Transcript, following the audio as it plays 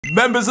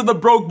Members of the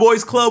Broke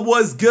Boys Club,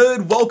 was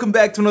good? Welcome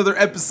back to another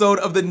episode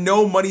of the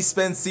No Money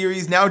Spent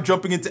series, now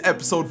jumping into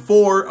episode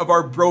 4 of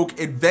our Broke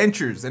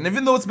Adventures. And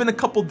even though it's been a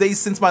couple days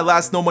since my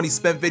last No Money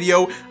Spent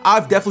video,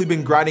 I've definitely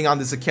been grinding on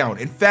this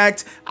account. In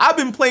fact, I've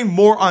been playing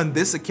more on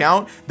this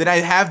account than I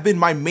have been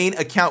my main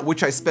account,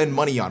 which I spend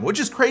money on, which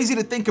is crazy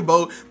to think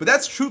about, but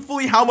that's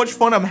truthfully how much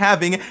fun I'm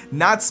having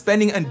not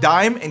spending a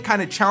dime and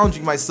kind of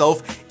challenging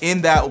myself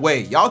in that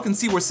way. Y'all can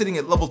see we're sitting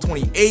at level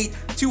 28,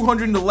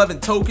 211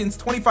 tokens,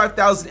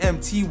 25,000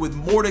 MT with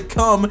more to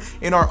come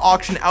in our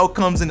auction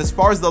outcomes. And as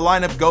far as the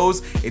lineup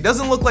goes, it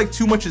doesn't look like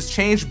too much has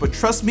changed, but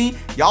trust me,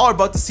 y'all are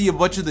about to see a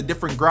bunch of the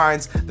different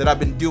grinds that I've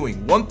been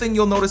doing. One thing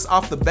you'll notice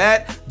off the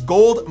bat,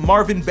 gold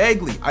Marvin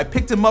Bagley. I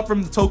picked him up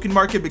from the token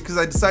market because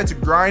I decided to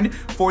grind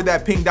for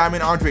that pink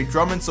diamond Andre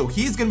Drummond, so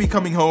he's gonna be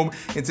coming home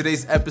in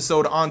today's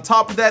episode. On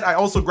top of that, I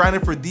also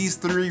grinded for these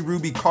 3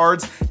 ruby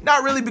cards,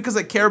 not really because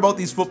I care about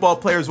these football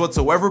players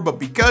whatsoever, but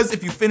because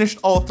if you finished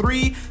all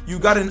 3, you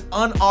got an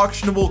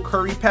unauctionable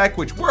Curry pack,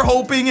 which we're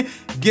hoping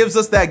gives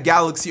us that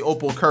Galaxy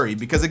Opal Curry,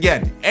 because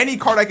again, any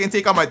card I can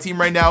take on my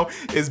team right now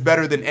is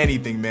better than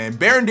anything, man.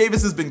 Baron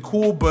Davis has been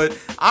cool, but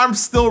I'm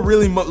still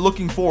really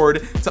looking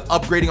forward to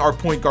upgrading our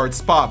point guard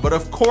spot. But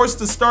of course,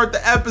 to start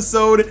the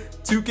episode,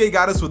 2K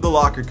got us with the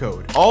locker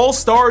code.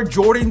 All-Star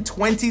Jordan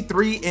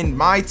 23 in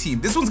my team.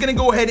 This one's gonna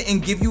go ahead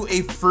and give you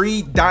a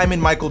free diamond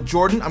Michael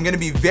Jordan. I'm gonna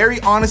be very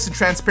honest and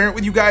transparent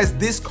with you guys.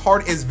 This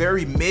card is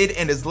very mid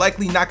and is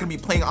likely not gonna be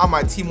playing on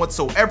my team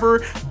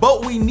whatsoever,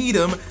 but we need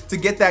him to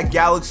get that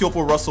Galaxy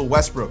Opal Russell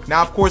Westbrook.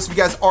 Now, of course, if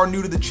you guys are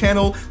new to the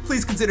channel,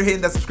 please consider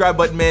hitting that subscribe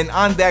button, man.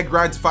 On that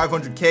grind to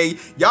 500K,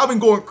 y'all been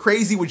going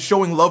crazy with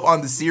showing love on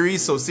the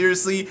series, so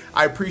seriously,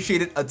 I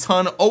appreciate it a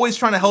ton. Always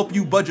trying to help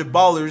you budget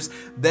ballers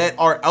that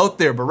are out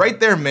there. But right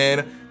there,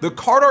 man, the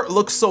card art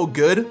looks so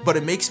good, but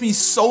it makes me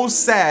so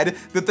sad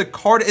that the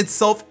card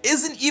itself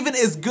isn't even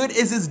as good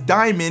as his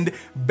diamond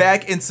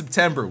back in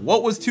September.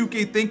 What was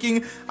 2K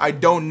thinking? I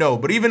don't know.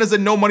 But even as a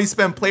no money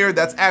spent player,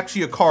 that's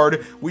actually a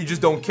card we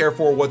just don't care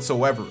for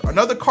whatsoever.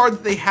 Another card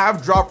that they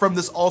have dropped from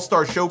this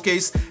All-Star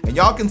Showcase, and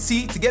y'all can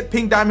see, to get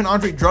pink diamond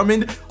Andre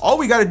Drummond, all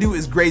we gotta do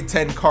is grade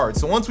 10 cards.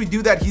 So once we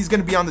do that, he's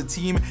gonna be on the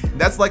team, and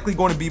that's likely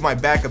going to be my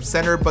backup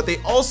center. But they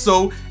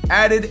also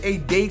added a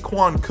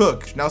Daquan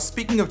Cook. Now,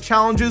 speaking of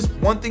challenges,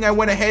 one thing I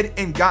went ahead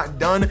and got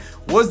done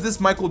was this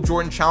Michael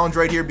Jordan challenge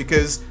right here,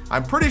 because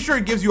I'm pretty sure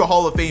it gives you a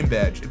Hall of Fame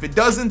badge. If it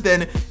doesn't,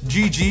 then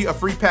GG, a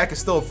free pack is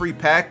still a free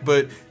pack,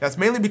 but that's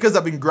mainly because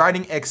I've been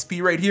grinding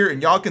XP right here,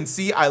 and y'all can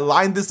see I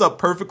lined this up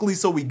perfectly,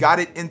 so we got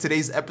it in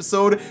today's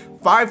episode.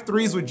 5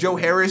 threes with Joe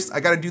Harris,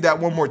 I gotta do that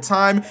one more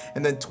time,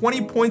 and then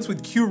 20 points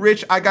with Q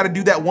Rich, I gotta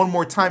do that one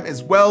more time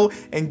as well.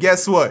 And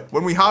guess what?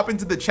 When we hop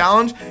into the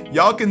challenge,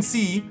 y'all can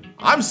see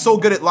I'm so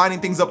good at lining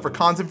things up for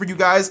content for you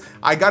guys.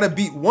 I gotta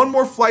beat one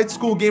more flight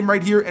school game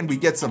right here and we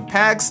get some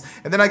packs,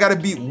 and then I gotta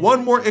beat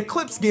one more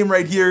Eclipse game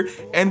right here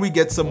and we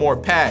get some more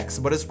packs.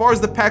 But as far as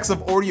the packs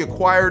I've already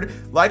acquired,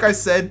 like I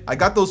said, I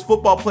got those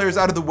football players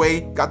out of the way,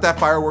 got that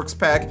fireworks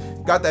pack,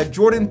 got that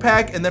Jordan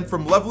pack, and then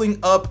from leveling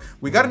up,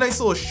 we got a nice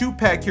little shoe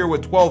pack here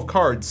with 12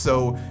 cards.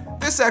 So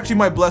this actually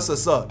might bless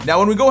us up. Now,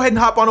 when we go ahead and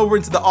hop on over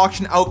into the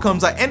auction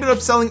outcomes, I ended up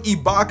selling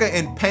Ibaka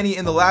and Penny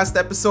in the last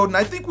episode, and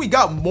I think we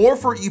got more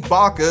for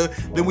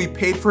Ibaka than we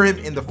paid for him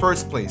in the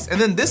first place. And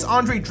then this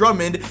Andre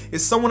Drummond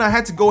is someone I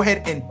had to go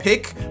ahead and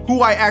pick,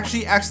 who I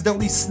actually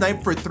accidentally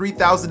sniped for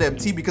 3,000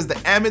 MT, because the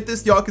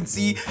amethyst, y'all can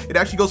see, it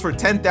actually goes for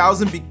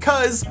 10,000,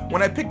 because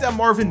when I picked up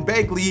Marvin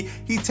Bagley,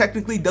 he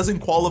technically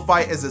doesn't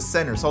qualify as a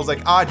center. So I was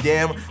like, ah,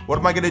 damn, what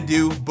am I gonna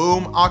do?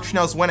 Boom, auction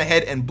house went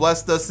ahead and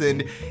blessed us,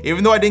 and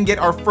even though I didn't get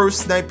our first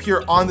snipe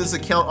here on this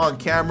account on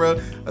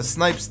camera, a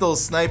snipe still a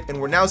snipe,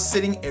 and we're now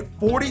sitting at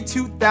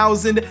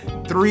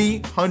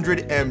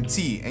 42,300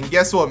 MT. And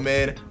guess what,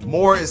 man,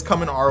 more is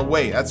coming our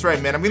way. That's right,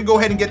 man, I'm gonna go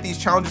ahead and get these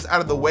challenges out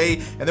of the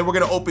way, and then we're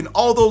gonna open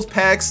all those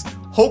packs,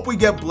 hope we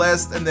get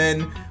blessed, and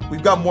then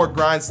we've got more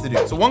grinds to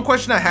do. So one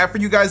question I have for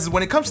you guys is,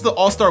 when it comes to the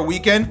All-Star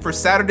Weekend for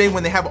Saturday,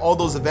 when they have all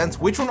those events,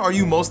 which one are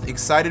you most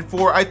excited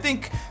for? I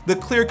think the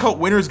clear-cut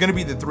winner is gonna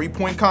be the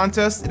 3-point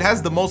contest. It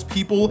has the most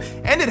people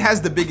and it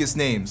has the biggest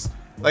names.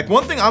 Like,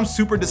 one thing I'm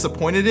super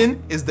disappointed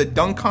in is the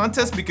dunk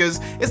contest, because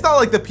it's not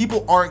like the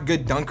people aren't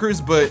good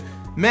dunkers, but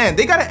man,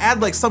 they gotta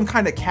add like some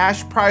kind of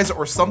cash prize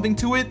or something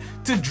to it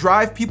to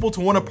drive people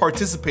to want to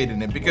participate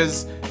in it,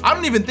 because I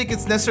don't even think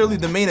it's necessarily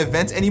the main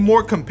event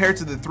anymore compared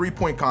to the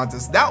 3-point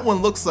contest. That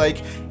one looks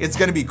like it's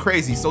gonna be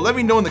crazy. So let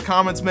me know in the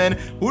comments, man,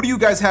 who do you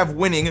guys have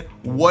winning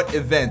what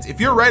event? If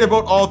you're right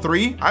about all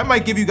 3, I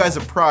might give you guys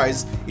a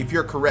prize if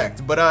you're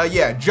correct. But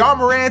yeah, John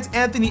Morant,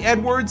 Anthony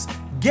Edwards,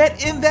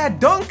 get in that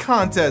dunk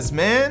contest,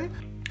 man.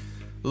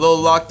 Little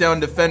lockdown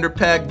defender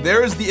pack.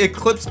 There's the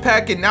Eclipse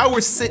pack, and now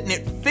we're sitting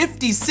at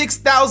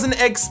 56,000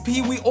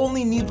 XP. We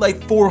only need like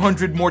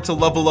 400 more to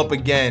level up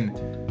again.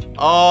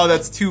 Oh,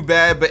 that's too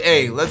bad, but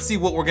hey, let's see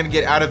what we're gonna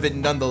get out of it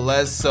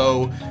nonetheless.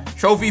 So,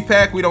 trophy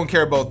pack, we don't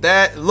care about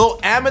that. Little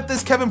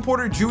amethyst Kevin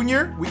Porter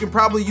Jr., we can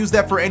probably use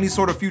that for any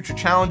sort of future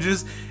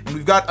challenges. And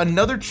we've got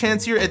another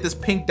chance here at this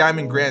pink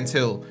diamond Grant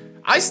Hill.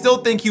 I still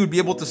think he would be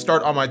able to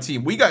start on my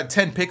team. We got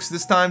 10 picks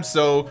this time,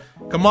 so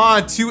come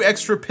on, 2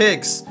 extra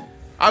picks.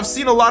 I've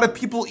seen a lot of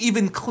people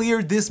even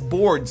clear this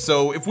board,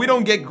 so if we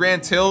don't get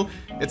Grant Hill,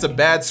 it's a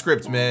bad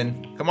script,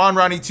 man. Come on,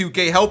 Ronnie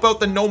 2K, help out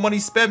the no money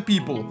spent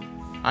people.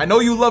 I know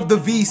you love the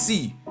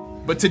VC,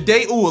 but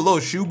today, ooh, a little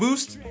shoe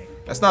boost.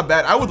 That's not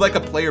bad. I would like a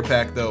player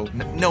pack though.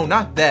 No,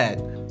 not that.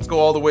 Let's go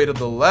all the way to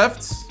the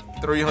left.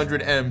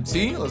 300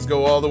 MT. Let's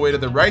go all the way to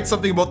the right.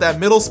 Something about that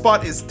middle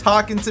spot is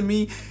talking to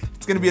me.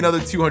 It's gonna be another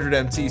 200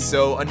 MT.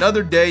 So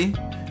another day,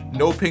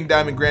 no pink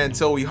diamond Grand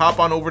Hill. We hop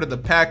on over to the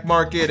pack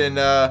market and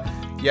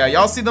yeah,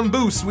 y'all see them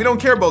boosts. We don't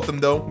care about them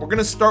though. We're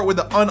gonna start with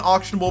the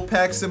unauctionable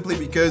pack simply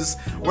because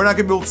we're not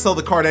gonna be able to sell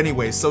the card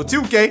anyway. So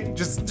 2K,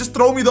 just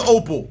throw me the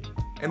opal.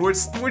 And we're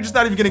just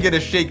not even gonna get a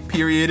shake,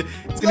 period.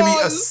 It's gonna be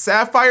a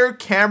Sapphire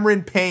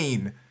Cameron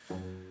Payne.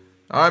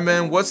 All right,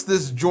 man, what's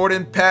this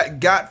Jordan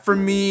pack got for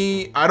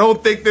me? I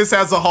don't think this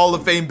has a Hall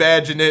of Fame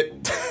badge in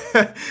it.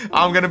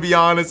 I'm gonna be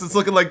honest, it's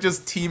looking like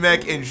just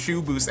T-Mac and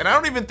shoe boosts. And I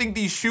don't even think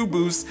these shoe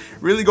boosts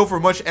really go for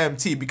much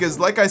MT because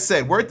like I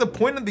said, we're at the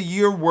point of the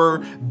year where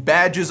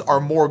badges are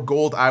more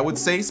gold, I would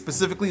say,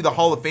 specifically the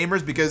Hall of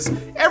Famers, because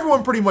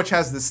everyone pretty much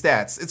has the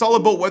stats. It's all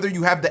about whether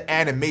you have the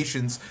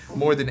animations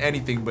more than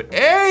anything, but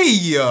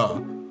hey!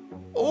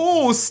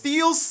 Oh,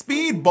 steal,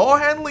 speed, ball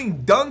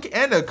handling, dunk,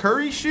 and a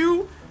Curry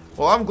shoe?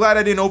 Well, I'm glad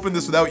I didn't open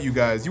this without you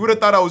guys. You would have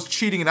thought I was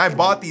cheating and I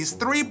bought these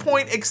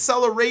 3-point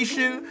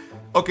acceleration.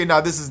 Okay,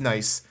 now this is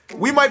nice.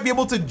 We might be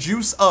able to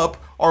juice up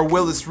our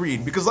Willis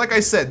Reed because like I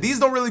said, these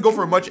don't really go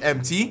for much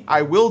MT.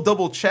 I will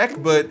double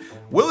check, but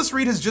Willis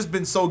Reed has just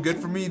been so good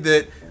for me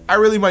that I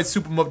really might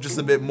soup him up just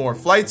a bit more.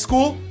 Flight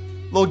School,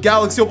 little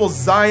Galaxy Opal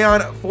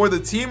Zion for the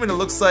team, and it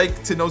looks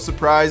like, to no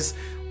surprise,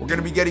 we're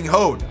gonna be getting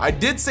hoed. I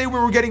did say we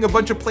were getting a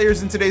bunch of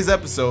players in today's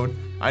episode.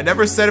 I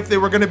never said if they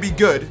were gonna be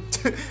good.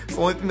 It's the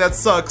only thing that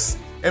sucks.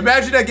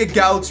 Imagine I get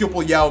Galaxy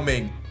Opal Yao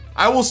Ming.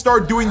 I will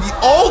start doing the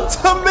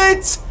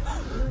ultimate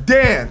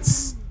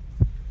dance.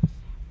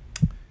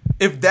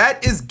 If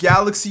that is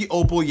Galaxy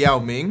Opal Yao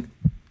Ming,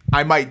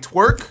 I might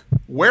twerk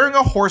wearing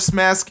a horse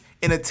mask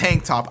in a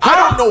tank top. I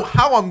don't know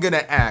how I'm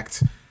gonna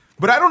act,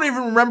 but I don't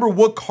even remember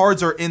what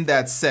cards are in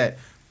that set.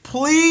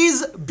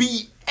 Please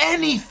be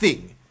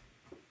anything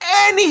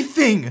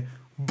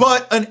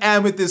but an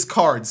amethyst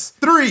cards.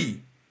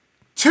 3,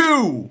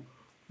 2,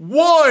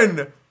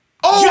 1.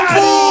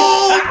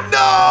 Opal!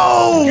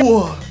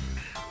 No!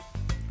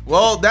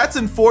 Well, that's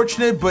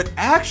unfortunate, but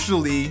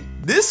actually,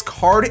 this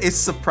card is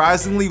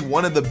surprisingly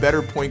one of the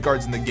better point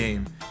guards in the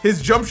game. His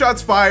jump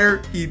shot's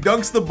fire, he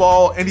dunks the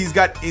ball, and he's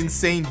got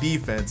insane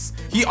defense.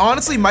 He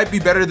honestly might be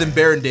better than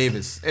Baron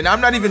Davis, and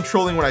I'm not even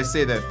trolling when I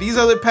say that. These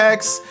other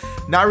packs,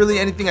 not really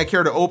anything I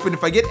care to open.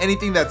 If I get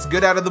anything that's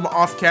good out of them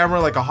off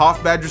camera, like a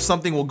Hoff badge or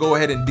something, we'll go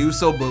ahead and do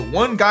so. But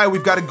one guy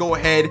we've got to go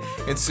ahead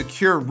and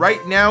secure right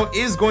now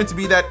is going to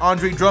be that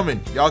Andre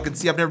Drummond. Y'all can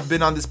see I've never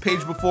been on this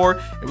page before,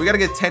 and we got to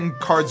get 10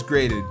 cards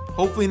graded.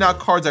 Hopefully not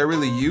cards I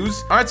really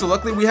use. All right, so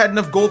luckily we had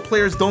enough gold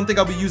players. Don't think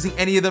I'll be using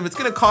any of them. It's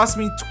gonna cost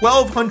me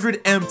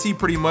 1,200 MT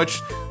pretty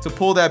much to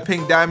pull that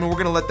pink diamond. We're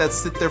gonna let that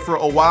sit there for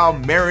a while,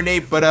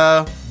 marinate,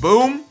 but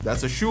boom,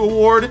 that's a shoe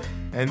award.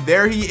 And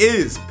there he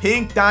is,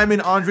 pink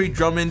diamond Andre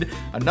Drummond,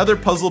 another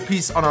puzzle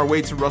piece on our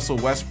way to Russell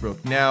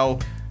Westbrook. Now,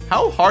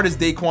 how hard is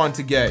Daquan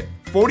to get?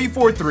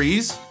 44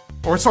 threes,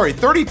 or sorry,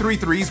 33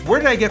 threes. Where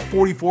did I get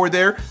 44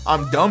 there?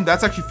 I'm dumb,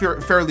 that's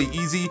actually fairly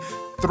easy.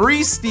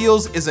 3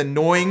 steals is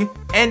annoying,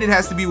 and it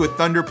has to be with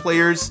Thunder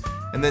players.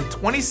 And then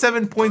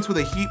 27 points with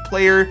a Heat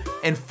player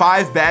and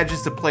 5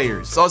 badges to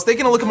players. So I was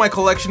taking a look at my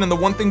collection, and the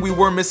one thing we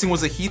were missing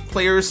was a Heat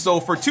player. So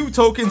for 2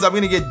 tokens, I'm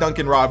gonna get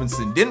Duncan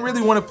Robinson. Didn't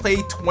really want to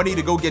pay 20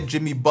 to go get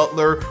Jimmy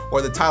Butler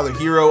or the Tyler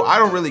Hero. I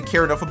don't really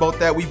care enough about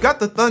that. We've got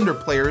the Thunder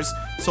players.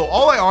 So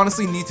all I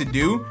honestly need to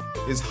do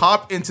is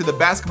hop into the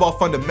basketball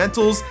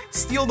fundamentals,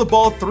 steal the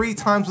ball 3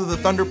 times with the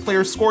Thunder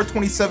player, score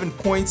 27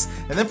 points,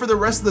 and then for the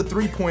rest of the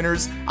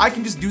 3-pointers, I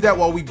can just do that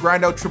while we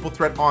grind out Triple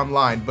Threat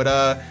online.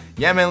 But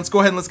yeah, man, let's go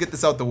ahead and let's get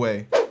this out the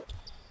way.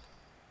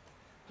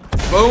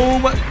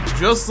 Boom,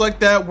 just like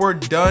that, we're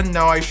done.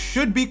 Now I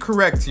should be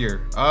correct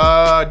here.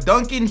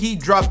 Duncan, he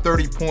dropped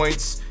 30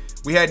 points.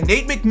 We had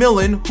Nate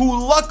McMillan, who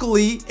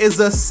luckily is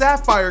a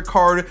Sapphire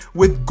card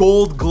with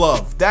gold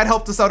glove. That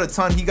helped us out a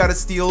ton. He got a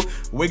steal,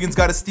 Wiggins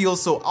got a steal.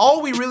 So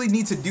all we really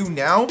need to do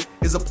now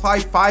is apply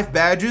 5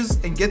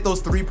 badges and get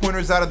those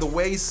 3-pointers out of the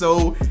way.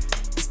 So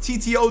it's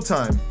TTO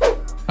time.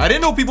 I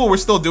didn't know people were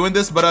still doing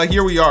this, but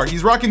here we are.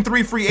 He's rocking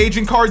 3 free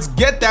agent cards.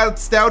 Get that,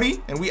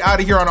 Stouty, and we out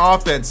of here on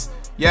offense.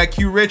 Yeah,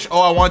 Q Rich.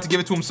 Oh, I wanted to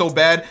give it to him so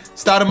bad.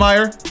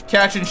 Stoudemire,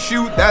 catch and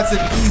shoot. That's an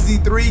easy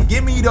 3.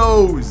 Give me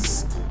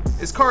those.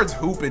 This card's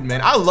hooping,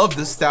 man. I love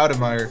this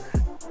Stoudemire.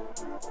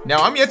 Now,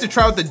 I'm yet to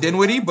try out the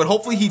Dinwiddie, but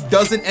hopefully he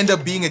doesn't end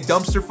up being a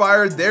dumpster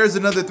fire. There's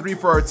another 3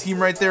 for our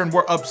team right there, and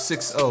we're up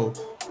 6-0.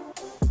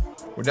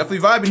 We're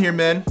definitely vibing here,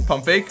 man.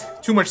 Pump fake.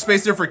 Too much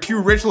space there for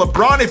Q Rich.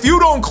 LeBron, if you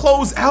don't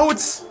close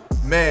out,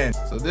 man.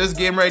 So this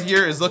game right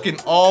here is looking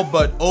all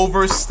but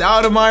over.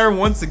 Stoudemire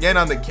once again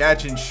on the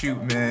catch and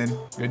shoot, man.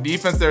 Good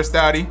defense there,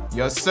 Stouty.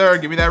 Yes, sir.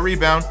 Give me that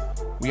rebound.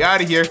 We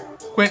out of here.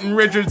 Quick Quentin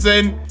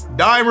Richardson.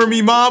 Dimer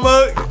me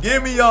mama.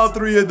 Give me all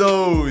 3 of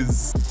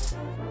those.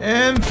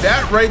 And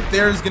that right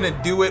there is gonna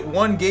do it.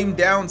 1 game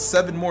down,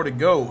 7 more to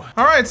go.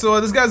 All right, so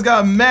this guy's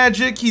got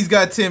Magic. He's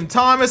got Tim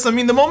Thomas. I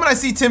mean, the moment I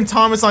see Tim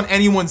Thomas on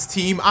anyone's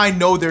team, I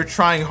know they're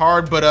trying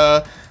hard,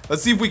 but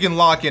let's see if we can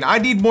lock in. I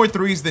need more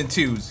 3s than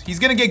 2s. He's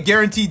gonna get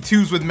guaranteed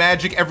 2s with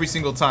Magic every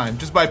single time,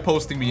 just by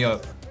posting me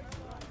up.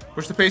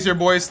 Push the pace here,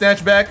 boys.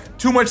 Snatch back.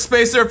 Too much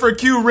space there for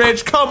Q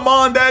Rich. Come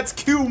on, that's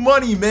Q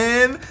money,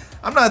 man.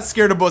 I'm not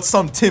scared about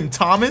some Tim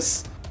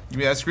Thomas. Give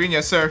me that screen,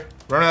 yes, sir.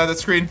 Run out of that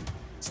screen.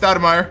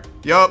 Stoudemire.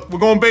 Yup, we're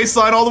going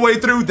baseline all the way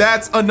through.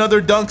 That's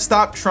another dunk.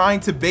 Stop trying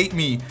to bait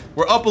me.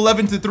 We're up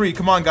 11-3.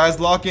 Come on,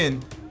 guys, lock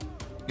in.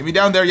 Get me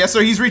down there. Yes,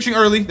 sir, he's reaching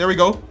early. There we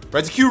go.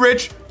 Right to Q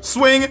Rich.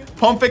 Swing.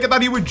 Pump fake. I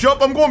thought he would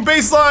jump. I'm going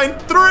baseline.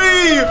 3.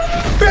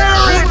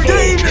 Baron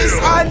Davis.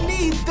 I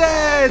need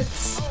that.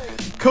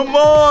 Come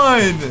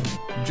on.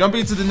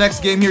 Jumping into the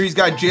next game here, he's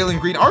got Jalen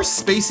Green. Our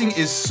spacing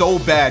is so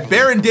bad.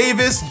 Baron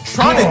Davis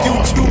trying to do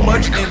too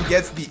much and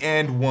gets the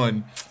and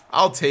 1.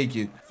 I'll take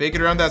it. Fake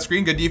it around that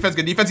screen. Good defense.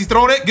 Good defense. He's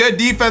throwing it. Good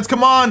defense.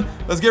 Come on.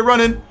 Let's get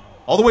running.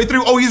 All the way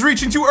through. Oh, he's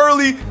reaching too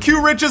early.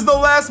 Q Rich is the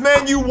last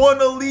man you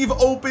want to leave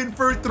open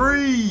for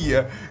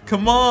 3.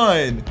 Come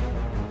on.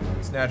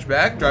 Snatch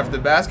back. Drive to the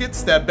basket.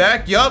 Step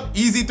back. Yup.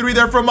 Easy 3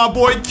 there from my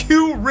boy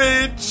Q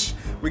Rich.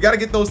 We got to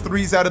get those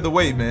 3s out of the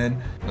way, man.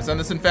 Let's end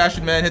this in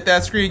fashion, man. Hit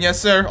that screen. Yes,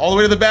 sir. All the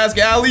way to the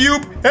basket.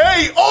 Alley-oop.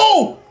 Hey.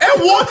 Oh.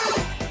 And 1.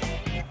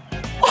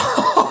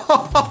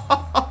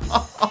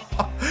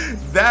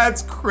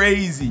 That's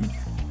crazy.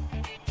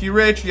 Q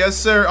Rich, yes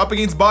sir, up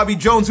against Bobby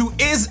Jones, who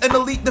is an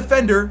elite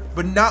defender,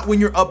 but not when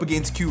you're up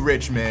against Q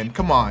Rich, man.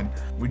 Come on.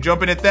 We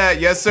jumping at that.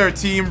 Yes sir,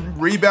 team.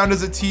 Rebound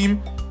as a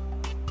team.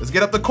 Let's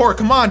get up the court.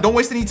 Come on, don't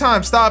waste any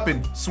time.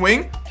 Stopping.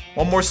 Swing.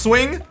 1 more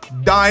swing.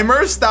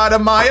 Dimer,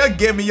 Stoudemire.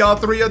 Give me all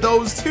 3 of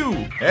those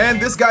too. And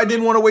this guy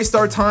didn't want to waste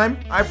our time.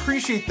 I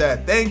appreciate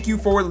that. Thank you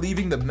for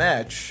leaving the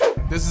match.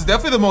 This is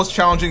definitely the most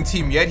challenging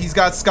team yet. He's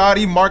got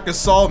Scotty, Marc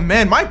Gasol.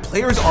 Man, my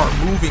players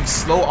are moving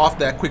slow off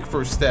that quick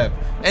first step.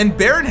 And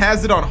Baron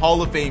has it on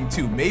Hall of Fame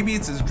too. Maybe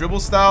it's his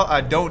dribble style.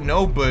 I don't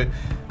know. But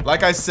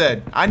like I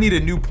said, I need a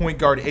new point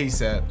guard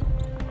ASAP.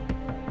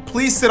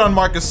 Please sit on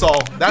Marc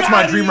Gasol. That's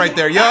my dream right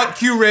there. Yup,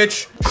 Q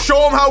Rich.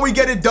 Show him how we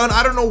get it done.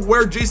 I don't know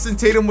where Jason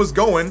Tatum was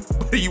going,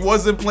 but he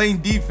wasn't playing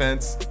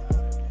defense.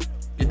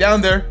 Get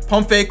down there.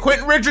 Pump fake.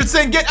 Quentin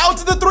Richardson, get out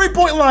to the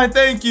 3-point line.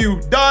 Thank you.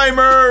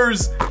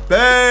 Dimers.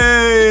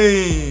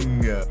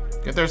 Bang.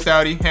 Get there,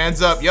 Stouty.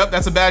 Hands up. Yep,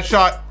 that's a bad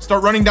shot.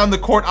 Start running down the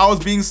court. I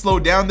was being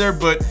slowed down there,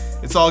 but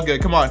it's all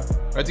good. Come on.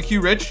 Right to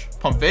Q Rich.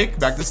 Pump fake.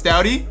 Back to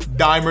Stouty.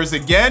 Dimers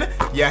again.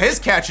 Yeah, his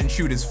catch and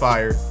shoot is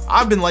fire.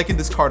 I've been liking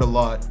this card a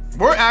lot.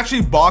 We're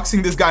actually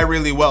boxing this guy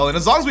really well. And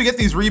as long as we get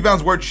these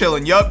rebounds, we're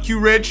chilling. Yup, Q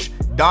Rich.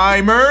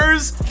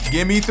 Dimers.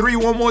 Give me 3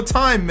 one more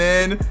time,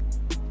 man.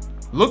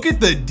 Look at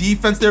the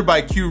defense there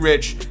by Q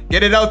Rich.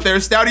 Get it out there.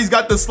 Stouty's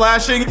got the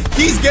slashing.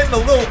 He's getting a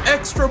little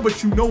extra,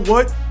 but you know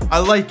what? I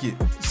like it.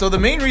 So the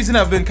main reason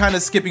I've been kind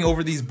of skipping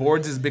over these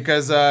boards is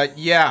because,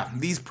 yeah,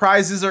 these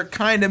prizes are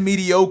kind of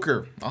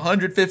mediocre.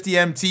 150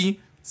 MT.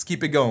 Let's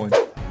keep it going.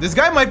 This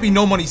guy might be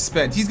no money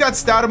spent. He's got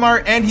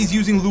Stoudemire and he's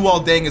using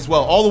Luol Deng as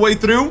well. All the way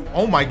through.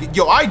 Oh my god.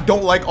 Yo, I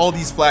don't like all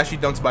these flashy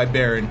dunks by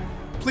Baron.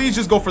 Please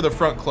just go for the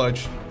front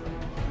clutch.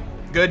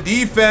 Good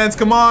defense.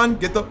 Come on.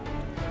 Get the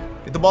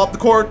ball up the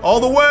court all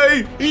the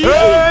way.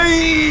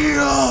 Hey!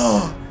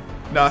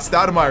 Nah,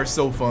 Stoudemire is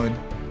so fun.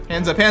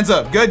 Hands up, hands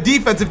up. Good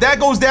defense. If that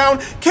goes down,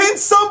 can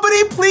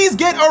somebody please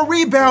get a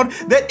rebound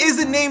that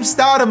isn't named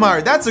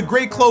Stoudemire? That's a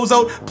great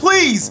closeout.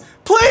 Please,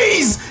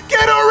 please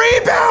get a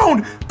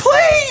rebound.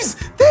 Please.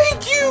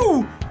 Thank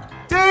you.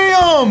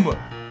 Damn.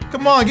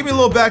 Come on, give me a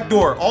little back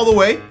door. All the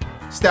way.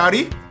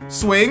 Stouty,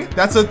 swing.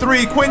 That's a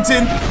 3.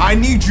 Quentin, I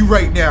need you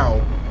right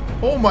now.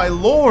 Oh my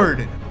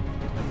lord.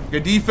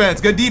 Good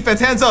defense, good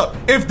defense. Hands up.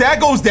 If that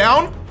goes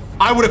down,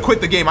 I would have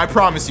quit the game. I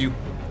promise you.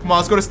 Come on,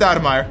 let's go to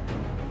Stoudemire.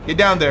 Get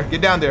down there,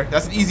 get down there.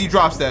 That's an easy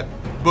drop step.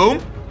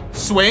 Boom,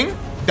 swing,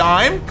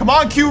 dime. Come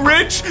on, Q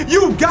Rich,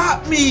 you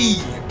got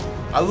me.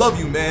 I love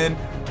you, man.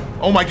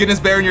 Oh my goodness,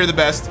 Baron, you're the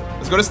best.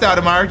 Let's go to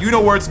Stoudemire. You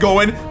know where it's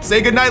going. Say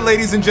goodnight,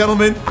 ladies and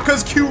gentlemen,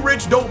 because Q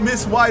Rich don't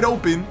miss wide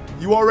open.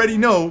 You already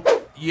know.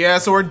 Yeah,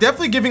 so we're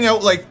definitely giving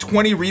out like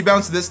 20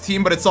 rebounds to this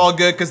team, but it's all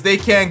good because they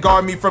can't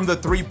guard me from the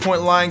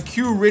 3-point line.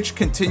 Q Rich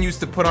continues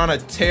to put on a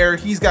tear.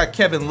 He's got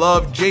Kevin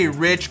Love, Jay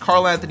Rich,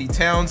 Karl Anthony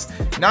Towns.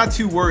 Not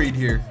too worried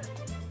here.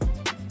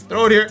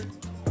 Throw it here.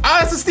 Ah,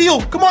 that's a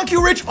steal. Come on,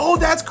 Q Rich. Oh,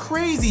 that's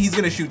crazy. He's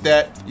going to shoot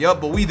that. Yup,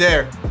 but we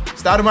there.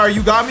 Stoudemire,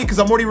 you got me because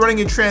I'm already running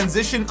in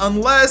transition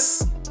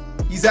unless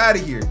he's out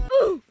of here.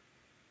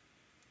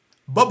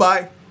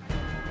 Bye-bye.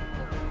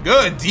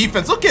 Good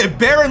defense. Look at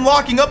Baron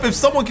locking up. If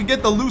someone could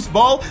get the loose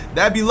ball,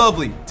 that'd be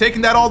lovely.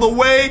 Taking that all the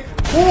way.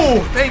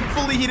 Oh,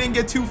 thankfully he didn't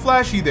get too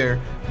flashy there.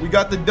 We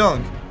got the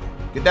dunk.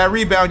 Get that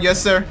rebound.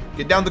 Yes, sir.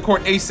 Get down the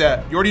court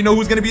ASAP. You already know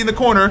who's going to be in the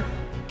corner.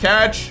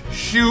 Catch,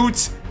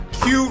 shoot.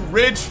 Q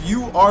Rich,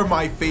 you are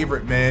my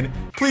favorite, man.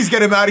 Please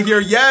get him out of here.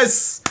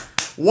 Yes.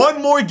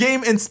 One more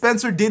game and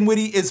Spencer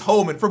Dinwiddie is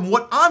home, and from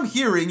what I'm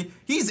hearing,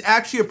 he's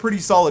actually a pretty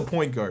solid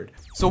point guard.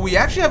 So we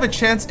actually have a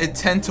chance at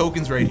 10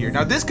 tokens right here.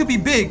 Now this could be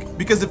big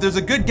because if there's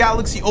a good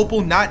Galaxy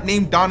Opal not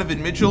named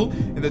Donovan Mitchell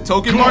in the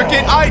token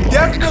market, I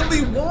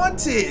definitely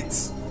want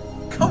it.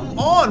 Come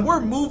on,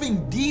 we're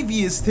moving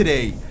devious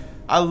today.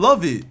 I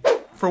love it.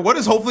 For what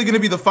is hopefully going to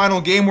be the final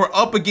game, we're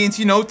up against,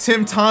 you know,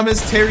 Tim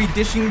Thomas, Terry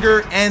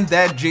Dischinger, and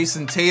that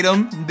Jason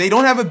Tatum. They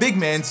don't have a big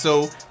man,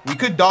 so we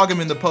could dog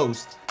him in the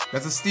post.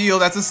 That's a steal.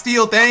 That's a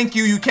steal. Thank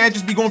you. You can't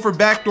just be going for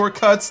backdoor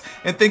cuts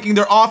and thinking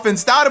they're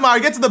offense.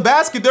 Stoudemire, get to the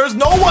basket. There's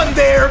no one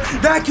there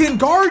that can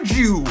guard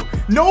you.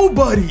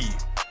 Nobody.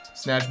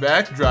 Snatch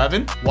back,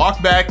 driving,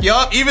 walk back.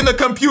 Yup, even the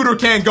computer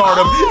can't guard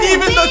him.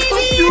 Even the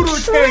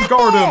computer can't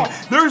guard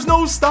him. There's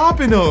no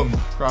stopping him.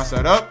 Cross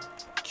that up.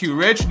 Q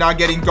Rich, not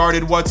getting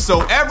guarded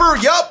whatsoever.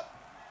 Yup.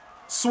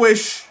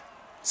 Swish.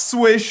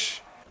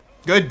 Swish.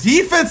 Good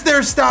defense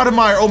there,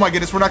 Stoudemire. Oh my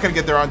goodness, we're not going to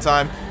get there on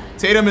time.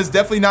 Tatum is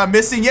definitely not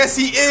missing. Yes,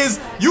 he is.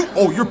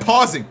 You're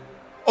pausing.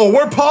 Oh,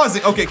 we're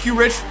pausing. Okay, Q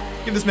Rich,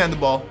 give this man the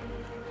ball.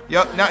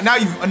 Yep, now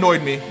you've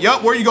annoyed me.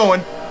 Yep, where are you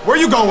going? Where are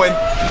you going?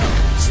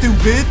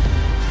 Stupid.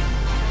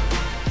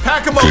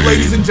 Pack him up,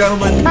 ladies and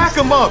gentlemen. Pack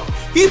him up.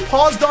 He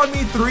paused on me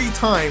 3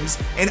 times,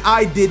 and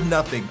I did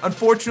nothing.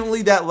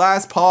 Unfortunately, that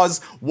last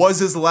pause was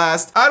his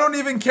last. I don't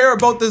even care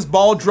about this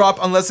ball drop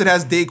unless it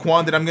has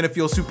Daquan that I'm going to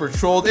feel super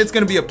trolled. It's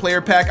going to be a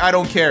player pack. I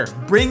don't care.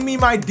 Bring me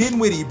my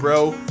Dinwiddie,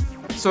 bro.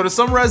 So to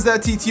summarize that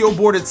TTO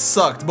board, it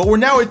sucked, but we're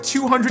now at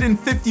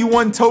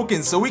 251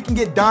 tokens, so we can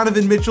get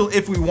Donovan Mitchell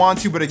if we want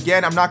to, but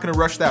again, I'm not gonna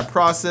rush that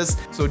process.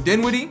 So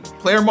Dinwiddie,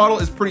 player model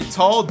is pretty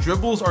tall,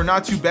 dribbles are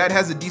not too bad,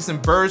 has a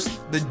decent burst.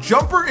 The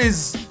jumper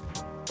is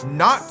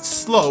not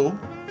slow.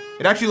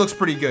 It actually looks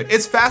pretty good.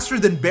 It's faster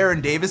than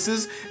Baron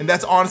Davis's, and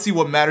that's honestly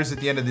what matters at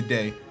the end of the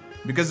day,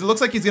 because it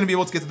looks like he's gonna be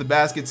able to get to the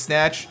basket,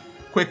 snatch,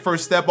 quick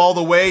first step all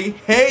the way.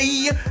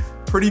 Hey!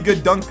 Pretty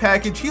good dunk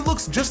package. He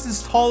looks just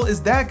as tall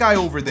as that guy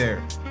over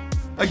there.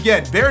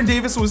 Again, Baron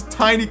Davis was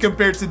tiny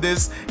compared to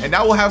this, and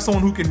now we'll have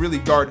someone who can really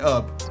guard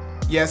up.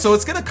 Yeah, so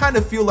it's gonna kind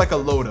of feel like a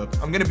load up.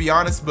 I'm gonna be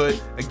honest,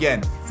 but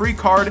again, free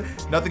card,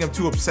 nothing I'm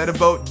too upset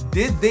about.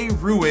 Did they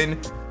ruin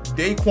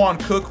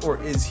Daquan Cook, or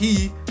is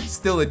he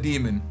still a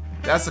demon?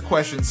 That's the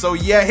question. So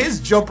yeah, his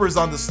jumper is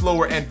on the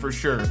slower end for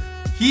sure.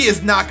 He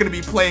is not going to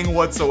be playing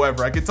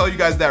whatsoever. I can tell you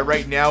guys that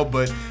right now,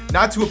 but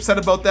not too upset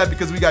about that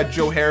because we got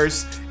Joe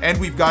Harris and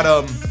we've got,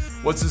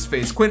 what's his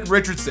face? Quentin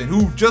Richardson,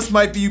 who just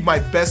might be my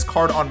best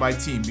card on my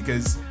team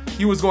because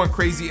he was going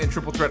crazy in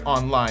Triple Threat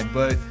Online.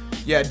 But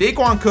yeah,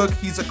 Daquan Cook,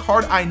 he's a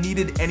card I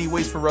needed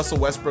anyways for Russell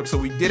Westbrook, so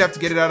we did have to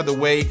get it out of the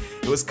way.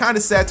 It was kind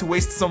of sad to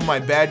waste some of my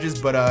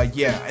badges, but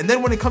yeah. And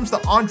then when it comes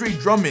to Andre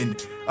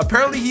Drummond,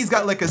 apparently he's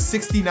got like a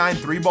 69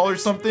 3-ball or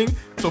something.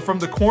 So from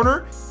the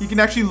corner, he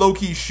can actually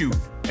low-key shoot.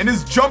 And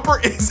his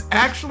jumper is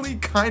actually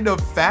kind of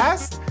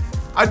fast.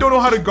 I don't know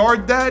how to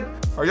guard that.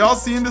 Are y'all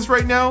seeing this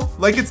right now?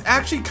 Like, it's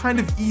actually kind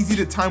of easy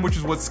to time, which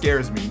is what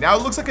scares me. Now,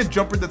 it looks like a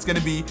jumper that's going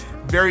to be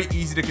very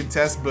easy to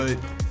contest, but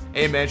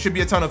hey man, should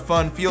be a ton of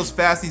fun. Feels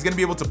fast. He's going to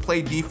be able to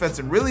play defense,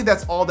 and really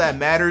that's all that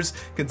matters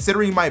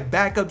considering my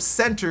backup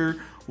center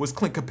was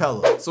Clint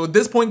Capella. So at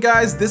this point,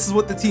 guys, this is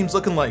what the team's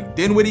looking like.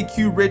 Dinwiddie,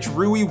 Q Rich,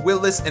 Rui,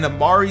 Willis, and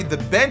Amari. The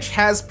bench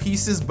has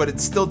pieces, but it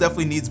still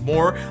definitely needs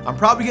more. I'm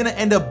probably gonna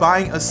end up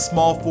buying a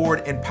small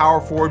forward and power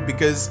forward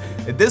because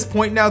at this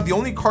point now, the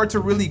only card to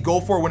really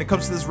go for when it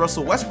comes to this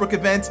Russell Westbrook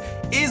event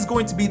is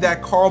going to be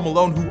that Karl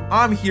Malone, who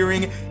I'm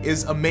hearing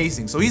is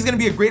amazing. So he's gonna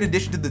be a great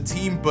addition to the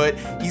team, but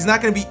he's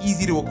not gonna be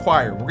easy to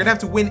acquire. We're gonna have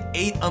to win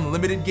 8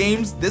 unlimited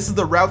games. This is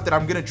the route that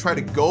I'm gonna try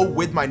to go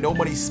with my no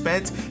money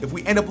spent. If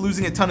we end up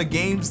losing a ton of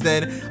games,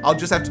 then I'll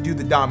just have to do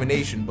the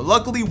domination. But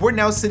luckily, we're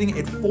now sitting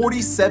at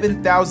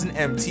 47,000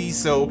 MT,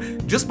 so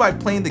just by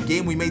playing the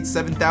game, we made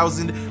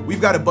 7,000.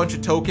 We've got a bunch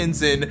of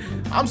tokens, and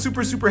I'm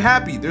super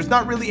happy. There's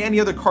not really any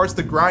other cards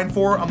to grind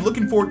for. I'm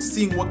looking forward to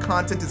seeing what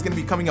content is going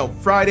to be coming out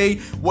Friday,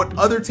 what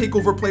other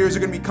takeover players are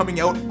going to be coming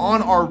out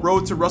on our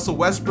road to Russell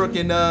Westbrook,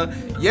 and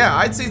yeah,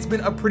 I'd say it's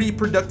been a pretty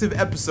productive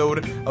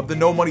episode of the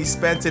No Money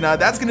Spent, and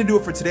that's going to do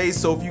it for today.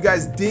 So if you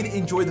guys did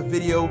enjoy the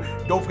video,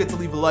 don't forget to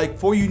leave a like.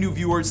 For you new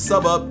viewers,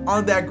 sub up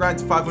on that grind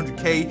to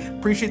 500K.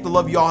 Appreciate the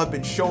love y'all have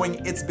been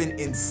showing. It's been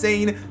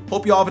insane.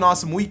 Hope y'all have an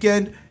awesome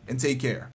weekend, and take care.